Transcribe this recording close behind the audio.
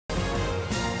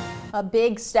A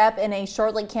big step in a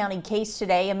Charlotte County case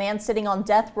today. A man sitting on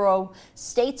death row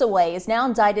states away is now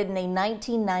indicted in a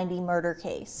 1990 murder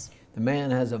case. The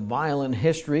man has a violent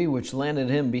history which landed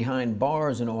him behind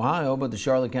bars in Ohio, but the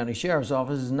Charlotte County Sheriff's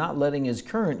Office is not letting his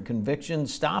current conviction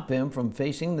stop him from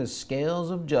facing the scales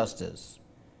of justice.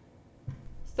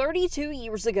 32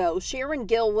 years ago, Sharon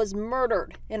Gill was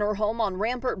murdered in her home on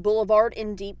Rampart Boulevard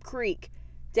in Deep Creek.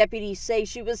 Deputies say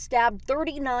she was stabbed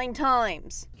 39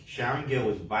 times. Sharon Gill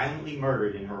was violently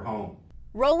murdered in her home.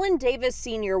 Roland Davis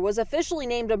Sr. was officially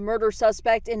named a murder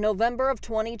suspect in November of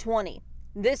 2020.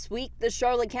 This week, the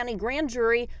Charlotte County grand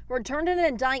jury returned an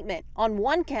indictment on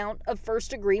one count of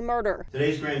first-degree murder.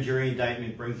 Today's grand jury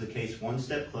indictment brings the case one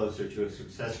step closer to a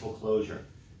successful closure,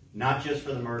 not just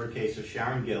for the murder case of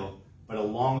Sharon Gill, but a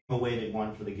long-awaited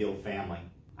one for the Gill family.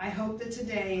 I hope that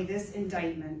today this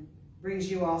indictment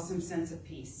brings you all some sense of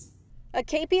peace. A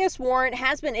KPS warrant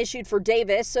has been issued for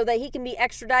Davis so that he can be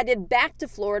extradited back to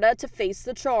Florida to face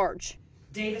the charge.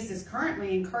 Davis is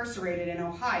currently incarcerated in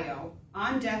Ohio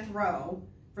on death row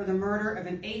for the murder of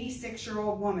an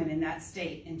 86-year-old woman in that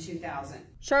state in 2000.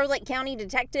 Charlotte County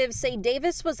detectives say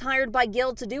Davis was hired by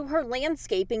Gill to do her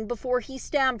landscaping before he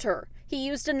stabbed her. He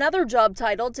used another job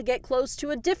title to get close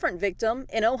to a different victim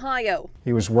in Ohio.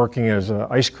 He was working as an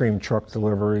ice cream truck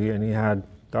delivery, and he had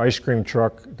the ice cream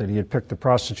truck that he had picked the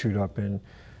prostitute up in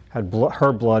had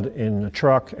her blood in the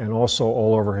truck and also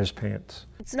all over his pants.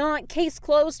 It's not case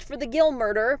closed for the Gill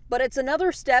murder, but it's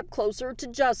another step closer to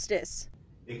justice.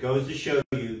 It goes to show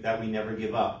you that we never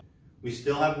give up. We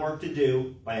still have work to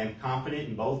do, but I am confident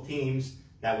in both teams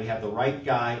that we have the right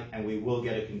guy and we will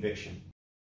get a conviction.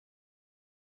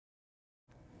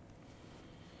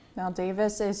 Now,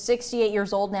 Davis is 68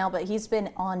 years old now, but he's been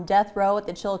on death row at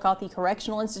the Chillicothe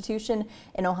Correctional Institution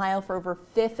in Ohio for over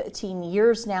 15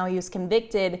 years now. He was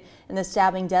convicted in the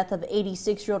stabbing death of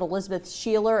 86-year-old Elizabeth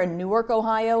Sheeler in Newark,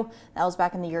 Ohio. That was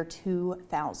back in the year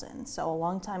 2000. So a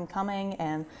long time coming,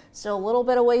 and still a little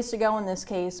bit of ways to go in this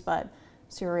case, but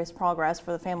serious progress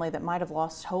for the family that might have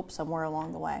lost hope somewhere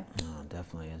along the way. Oh,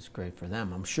 definitely. It's great for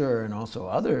them, I'm sure, and also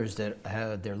others that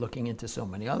they're looking into so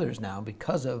many others now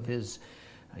because of his,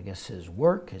 I guess, his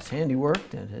work, his handiwork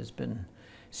that has been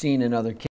seen in other cases.